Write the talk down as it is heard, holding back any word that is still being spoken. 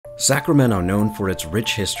Sacramento, known for its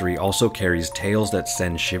rich history, also carries tales that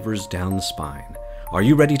send shivers down the spine. Are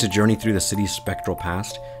you ready to journey through the city's spectral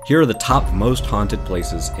past? Here are the top most haunted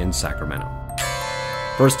places in Sacramento.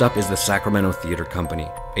 First up is the Sacramento Theater Company.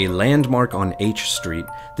 A landmark on H Street,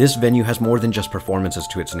 this venue has more than just performances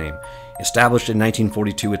to its name. Established in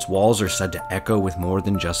 1942, its walls are said to echo with more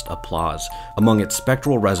than just applause. Among its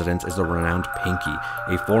spectral residents is the renowned Pinky,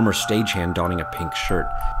 a former stagehand donning a pink shirt.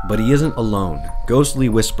 But he isn't alone. Ghostly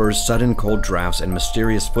whispers, sudden cold drafts, and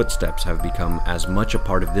mysterious footsteps have become as much a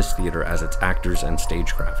part of this theater as its actors and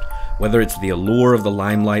stagecraft. Whether it's the allure of the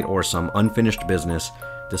limelight or some unfinished business,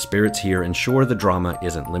 the spirits here ensure the drama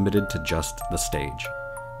isn't limited to just the stage.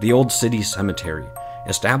 The Old City Cemetery.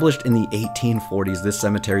 Established in the 1840s, this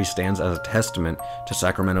cemetery stands as a testament to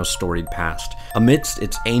Sacramento's storied past. Amidst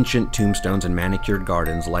its ancient tombstones and manicured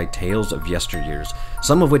gardens lie tales of yesteryears,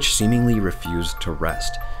 some of which seemingly refuse to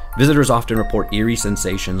rest. Visitors often report eerie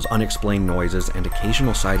sensations, unexplained noises, and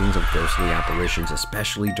occasional sightings of ghostly apparitions,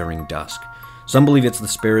 especially during dusk. Some believe it's the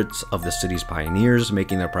spirits of the city's pioneers,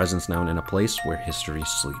 making their presence known in a place where history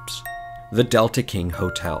sleeps. The Delta King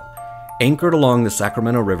Hotel. Anchored along the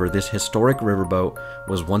Sacramento River, this historic riverboat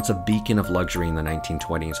was once a beacon of luxury in the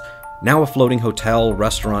 1920s. Now a floating hotel,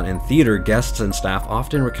 restaurant, and theater, guests and staff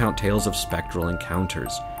often recount tales of spectral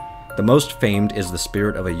encounters. The most famed is the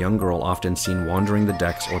spirit of a young girl often seen wandering the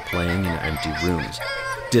decks or playing in empty rooms.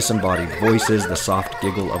 Disembodied voices, the soft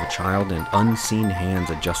giggle of a child, and unseen hands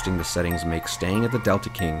adjusting the settings make staying at the Delta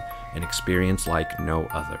King an experience like no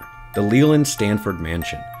other. The Leland Stanford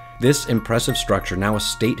Mansion. This impressive structure, now a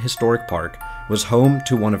state historic park, was home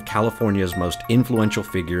to one of California's most influential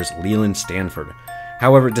figures, Leland Stanford.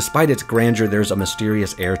 However, despite its grandeur, there's a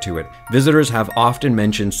mysterious air to it. Visitors have often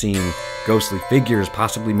mentioned seeing ghostly figures,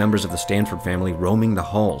 possibly members of the Stanford family, roaming the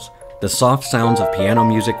halls. The soft sounds of piano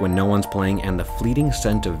music when no one's playing and the fleeting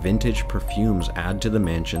scent of vintage perfumes add to the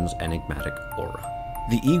mansion's enigmatic aura.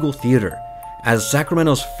 The Eagle Theater. As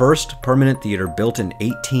Sacramento's first permanent theater, built in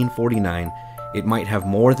 1849, it might have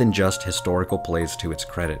more than just historical plays to its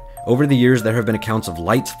credit. Over the years, there have been accounts of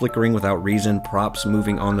lights flickering without reason, props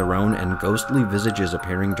moving on their own, and ghostly visages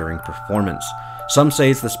appearing during performance. Some say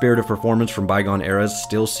it's the spirit of performance from bygone eras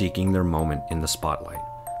still seeking their moment in the spotlight.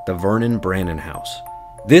 The Vernon Brannon House.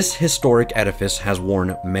 This historic edifice has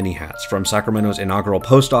worn many hats, from Sacramento's inaugural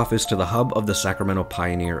post office to the hub of the Sacramento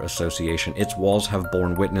Pioneer Association. Its walls have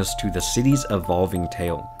borne witness to the city's evolving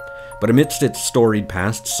tale. But amidst its storied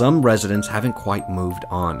past, some residents haven't quite moved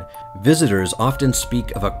on. Visitors often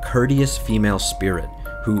speak of a courteous female spirit,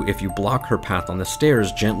 who, if you block her path on the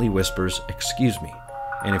stairs, gently whispers, "Excuse me."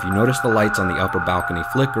 And if you notice the lights on the upper balcony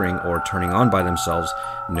flickering or turning on by themselves,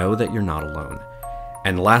 know that you're not alone.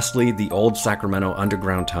 And lastly, the Old Sacramento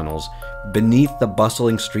underground tunnels. Beneath the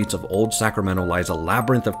bustling streets of Old Sacramento lies a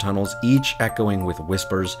labyrinth of tunnels, each echoing with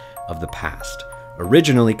whispers of the past.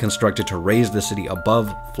 Originally constructed to raise the city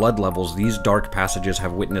above flood levels, these dark passages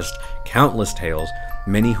have witnessed countless tales.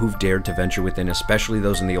 Many who've dared to venture within, especially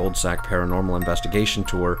those in the Old Sac Paranormal Investigation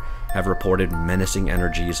Tour, have reported menacing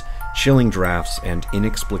energies, chilling drafts, and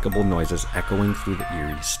inexplicable noises echoing through the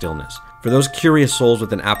eerie stillness. For those curious souls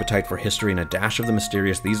with an appetite for history and a dash of the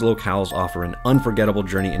mysterious, these locales offer an unforgettable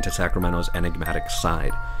journey into Sacramento's enigmatic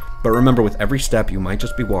side. But remember, with every step, you might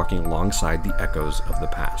just be walking alongside the echoes of the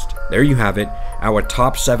past. There you have it, our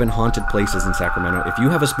top 7 haunted places in Sacramento. If you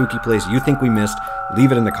have a spooky place you think we missed,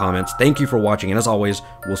 leave it in the comments. Thank you for watching, and as always,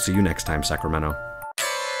 we'll see you next time, Sacramento.